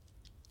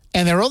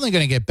 And they're only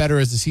going to get better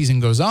as the season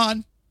goes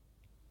on.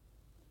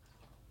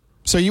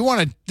 So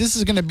this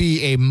is going to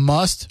be a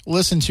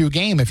must-listen-to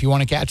game if you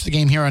want to catch the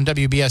game here on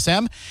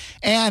WBSM.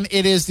 And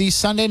it is the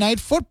Sunday night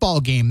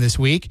football game this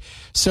week.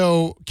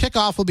 So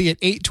kickoff will be at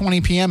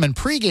 8:20 p.m. and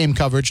pregame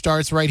coverage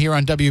starts right here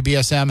on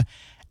WBSM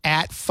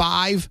at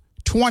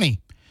 5:20.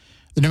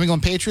 The New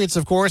England Patriots,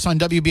 of course, on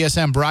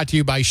WBSM, brought to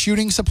you by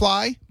Shooting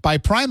Supply, by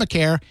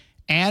Primacare,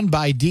 and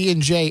by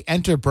D&J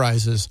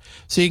Enterprises.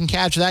 So you can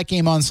catch that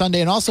game on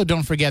Sunday. And also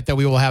don't forget that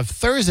we will have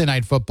Thursday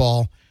night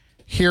football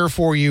here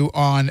for you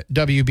on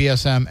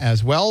WBSM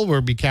as well. We'll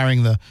be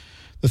carrying the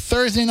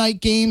Thursday night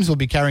games. We'll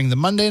be carrying the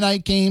Monday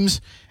night games.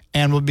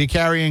 And we'll be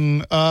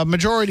carrying a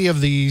majority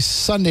of the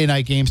Sunday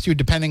night games, too,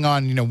 depending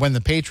on when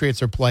the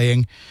Patriots are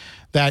playing.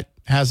 That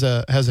has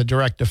a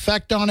direct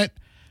effect on it.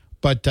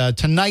 But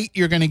tonight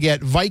you're going to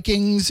get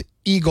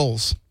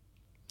Vikings-Eagles.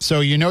 So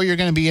you're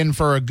going to be in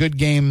for a good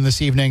game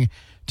this evening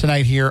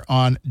tonight here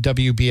on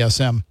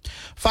WBSM.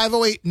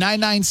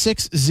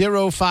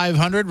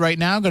 508-996-0500 right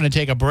now. Going to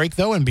take a break,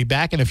 though, and be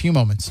back in a few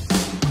moments.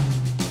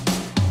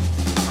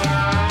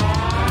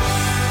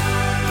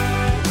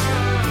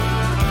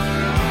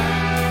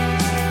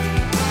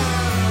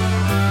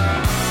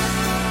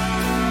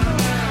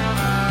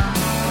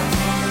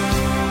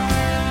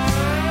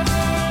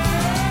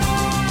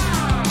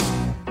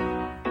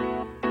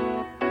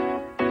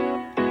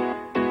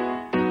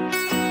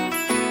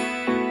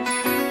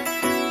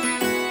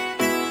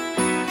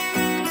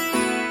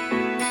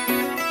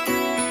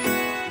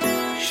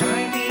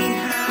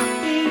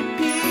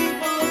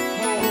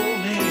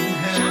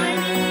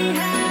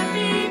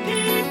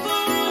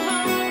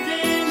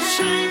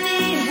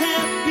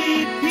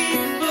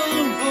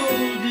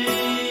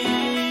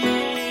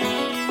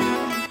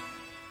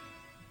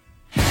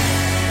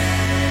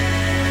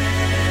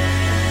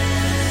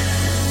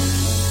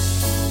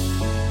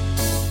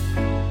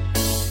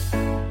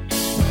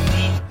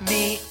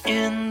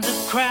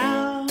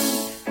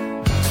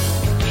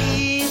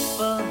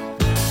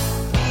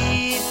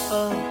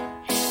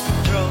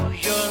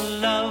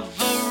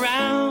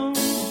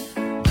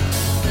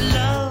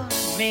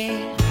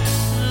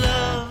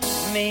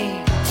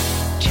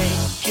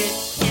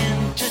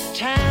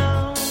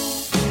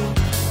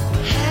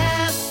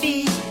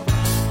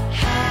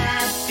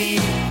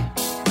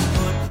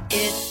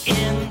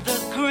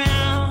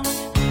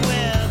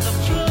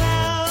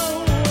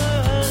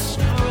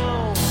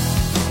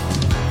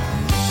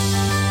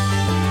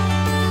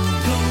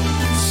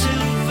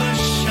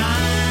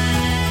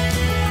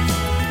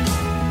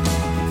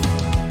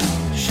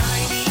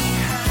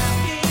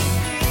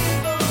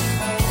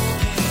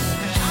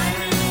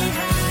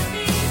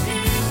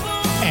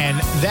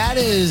 That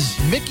is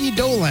Mickey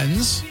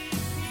Dolenz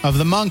of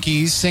the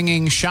Monkees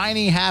singing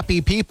Shiny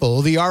Happy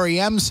People, the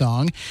REM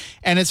song.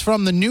 And it's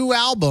from the new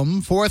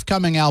album,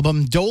 forthcoming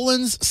album,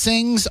 Dolenz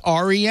Sings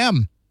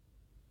REM.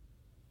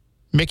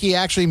 Mickey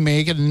actually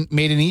made an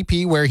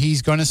EP where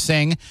he's going to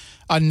sing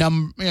he's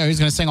going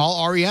to sing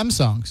all REM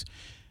songs.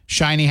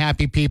 Shiny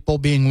Happy People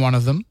being one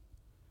of them.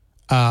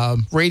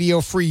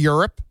 Radio Free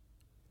Europe.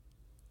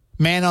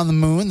 Man on the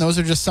Moon. Those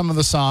are just some of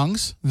the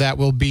songs that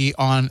will be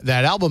on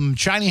that album.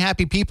 Shiny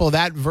Happy People,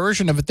 that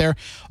version of it there,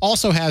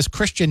 also has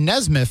Christian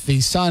Nesmith,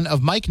 the son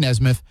of Mike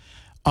Nesmith,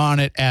 on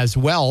it as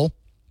well.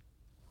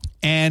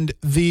 And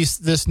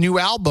this new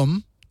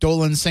album,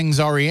 Dolenz Sings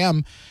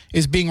REM,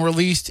 is being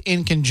released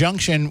in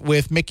conjunction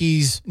with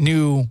Mickey's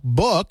new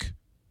book.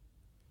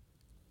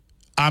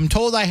 I'm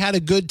Told I Had a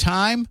Good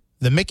Time,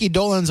 the Mickey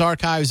Dolenz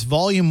Archives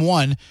Volume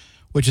 1,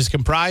 which is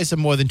comprised of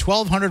more than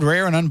 1,200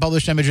 rare and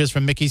unpublished images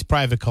from Mickey's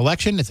private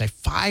collection. It's a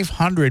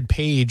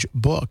 500-page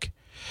book.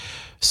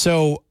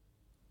 So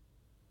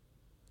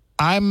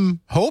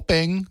I'm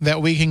hoping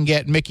that we can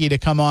get Mickey to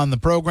come on the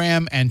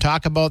program and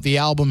talk about the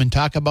album and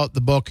talk about the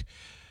book.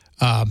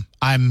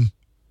 I'm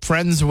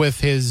friends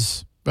with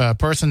his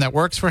person that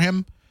works for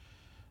him.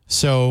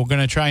 So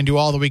going to try and do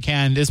all that we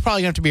can. It's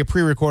probably going to have to be a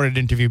pre-recorded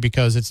interview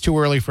because it's too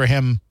early for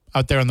him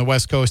out there on the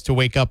West Coast to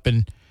wake up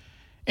and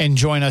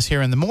join us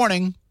here in the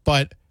morning.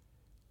 But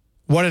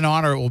what an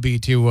honor it will be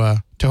to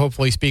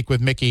hopefully speak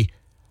with Mickey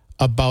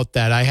about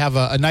that. I have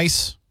a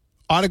nice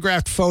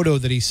autographed photo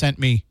that he sent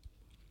me,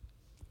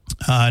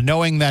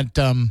 knowing that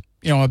I'm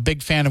a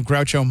big fan of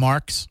Groucho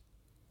Marx.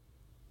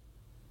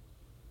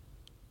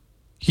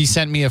 He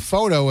sent me a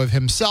photo of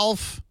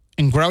himself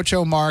and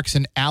Groucho Marx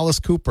and Alice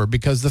Cooper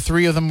because the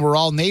three of them were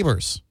all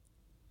neighbors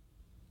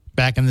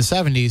back in the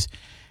 70s.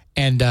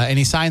 And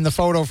he signed the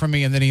photo for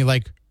me, and then he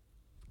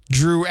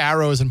drew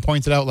arrows and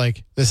pointed out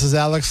this is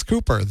Alice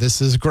Cooper,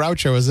 this is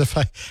Groucho,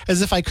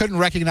 as if I couldn't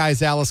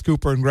recognize Alice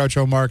Cooper and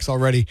Groucho Marx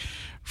already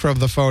from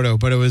the photo.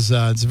 But it's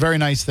a very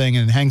nice thing,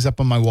 and it hangs up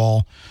on my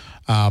wall.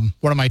 One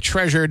of my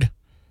treasured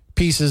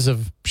pieces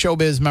of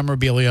showbiz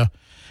memorabilia.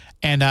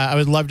 And I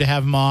would love to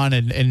have him on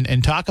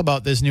and talk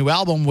about this new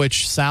album,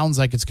 which sounds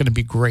like it's going to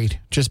be great.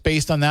 Just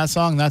based on that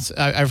song,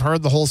 I've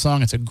heard the whole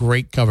song. It's a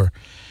great cover.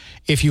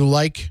 If you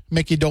like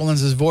Mickey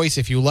Dolenz' voice,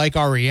 if you like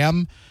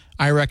R.E.M.,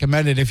 I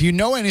recommend it. If you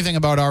know anything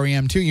about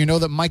R.E.M. too, you know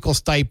that Michael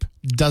Stipe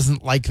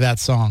doesn't like that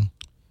song.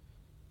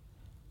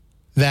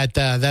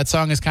 That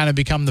song has kind of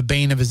become the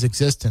bane of his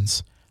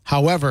existence.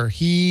 However,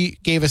 he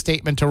gave a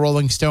statement to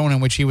Rolling Stone in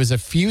which he was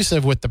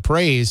effusive with the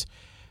praise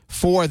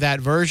for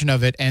that version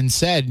of it and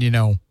said,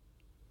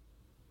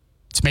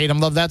 it's made him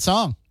love that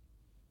song.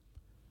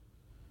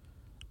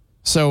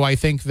 So I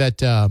think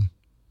that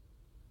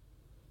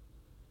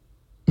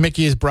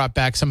Mickey has brought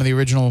back some of the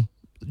original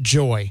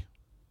joy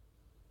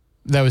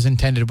that was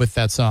intended with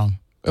that song,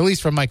 at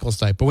least for Michael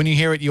Stipe. But when you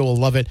hear it, you'll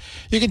love it.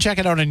 You can check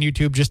it out on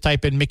YouTube. Just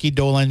type in Mickey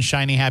Dolenz,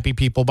 Shiny Happy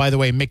People. By the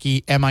way,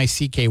 Mickey,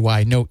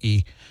 M-I-C-K-Y, no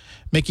E.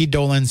 Mickey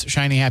Dolenz,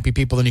 Shiny Happy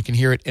People, and you can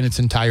hear it in its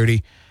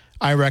entirety.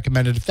 I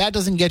recommend it. If that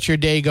doesn't get your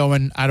day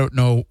going, I don't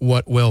know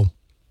what will.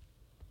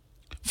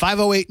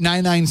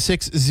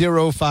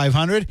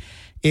 508-996-0500.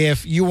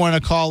 If you want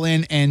to call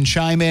in and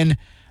chime in,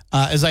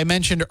 as I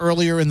mentioned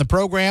earlier in the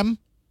program,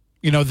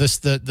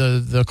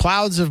 the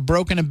clouds have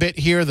broken a bit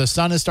here. The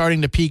sun is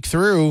starting to peek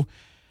through,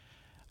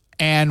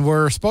 and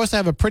we're supposed to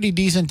have a pretty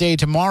decent day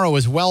tomorrow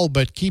as well.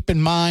 But keep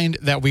in mind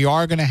that we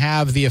are going to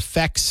have the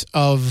effects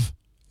of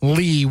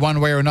Lee one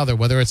way or another,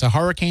 whether it's a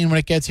hurricane when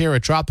it gets here, a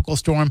tropical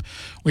storm.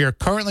 We are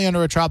currently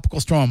under a tropical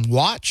storm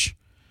watch.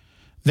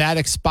 That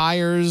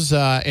expires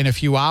in a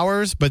few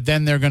hours, but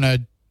then they're going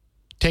to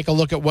take a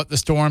look at what the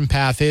storm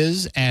path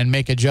is and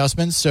make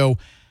adjustments. So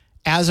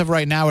as of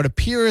right now, it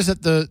appears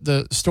that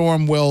the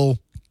storm will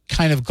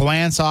kind of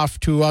glance off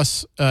to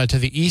us to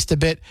the east a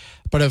bit.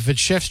 But if it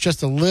shifts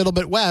just a little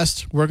bit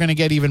west, we're going to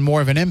get even more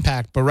of an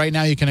impact. But right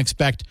now you can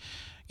expect,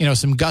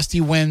 some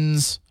gusty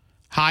winds,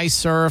 high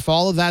surf,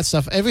 all of that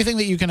stuff, everything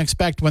that you can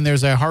expect when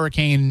there's a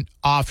hurricane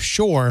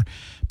offshore.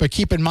 But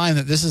keep in mind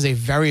that this is a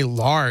very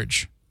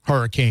large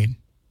hurricane.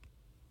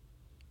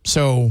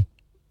 So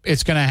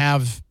it's going to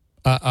have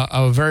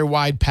a very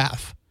wide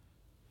path.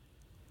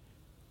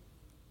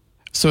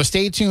 So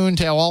stay tuned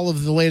to all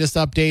of the latest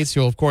updates.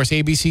 Of course,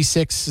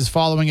 ABC6 is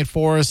following it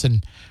for us,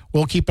 and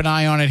we'll keep an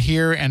eye on it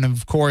here. And,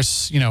 of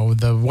course,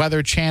 the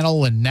Weather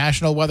Channel and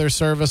National Weather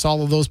Service,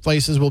 all of those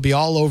places will be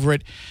all over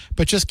it.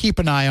 But just keep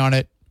an eye on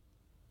it.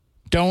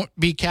 Don't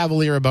be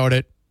cavalier about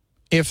it.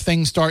 If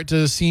things start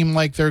to seem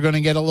like they're going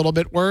to get a little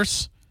bit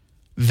worse,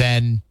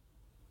 then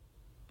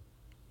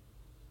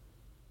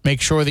make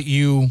sure that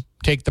you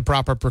take the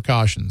proper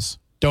precautions.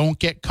 Don't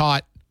get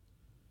caught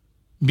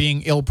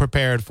being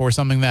ill-prepared for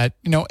something that,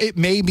 it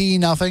may be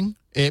nothing.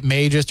 It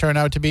may just turn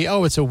out to be,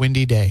 it's a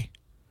windy day.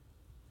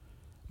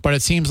 But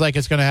it seems like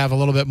it's going to have a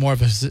little bit more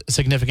of a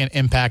significant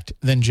impact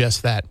than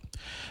just that.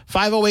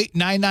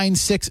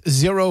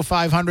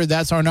 508-996-0500.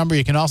 That's our number.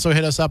 You can also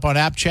hit us up on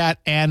App Chat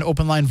and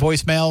open line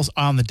voicemails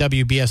on the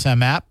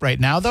WBSM app. Right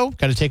now, though,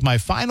 got to take my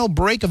final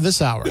break of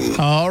this hour.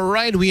 All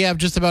right, we have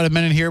just about a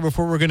minute here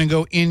before we're going to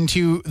go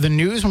into the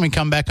news. When we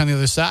come back on the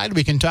other side,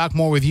 we can talk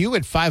more with you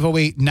at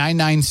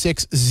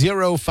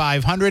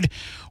 508-996-0500.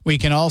 We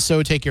can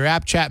also take your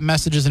App Chat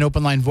messages and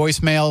open line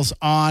voicemails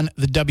on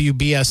the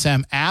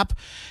WBSM app.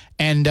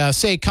 And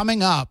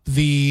coming up,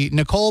 the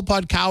Nicole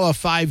Podkawa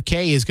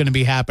 5K is going to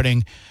be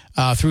happening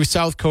through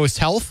South Coast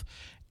Health.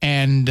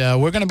 And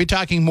we're going to be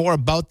talking more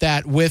about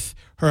that with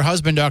her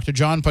husband, Dr.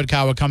 John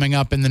Podkawa, coming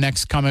up in the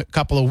next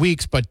couple of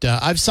weeks. But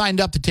I've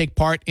signed up to take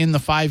part in the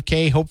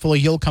 5K. Hopefully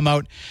you'll come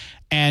out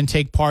and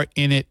take part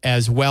in it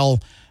as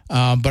well.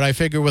 But I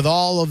figure with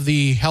all of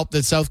the help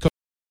that South Coast...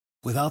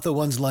 Without the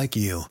ones like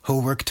you,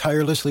 who work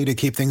tirelessly to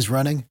keep things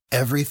running,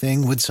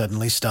 everything would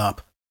suddenly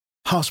stop.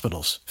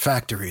 Hospitals,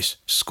 factories,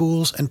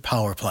 schools, and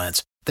power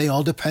plants, they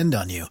all depend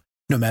on you.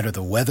 No matter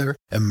the weather,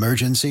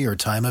 emergency, or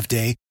time of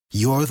day,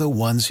 you're the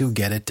ones who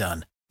get it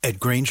done.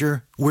 At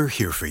Grainger, we're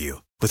here for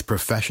you with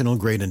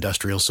professional-grade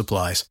industrial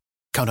supplies.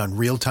 Count on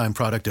real-time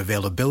product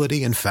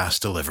availability and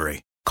fast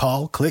delivery.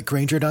 Call, click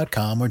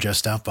Grainger.com, or just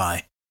stop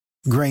by.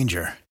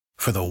 Grainger,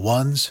 for the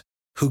ones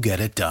who get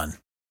it done.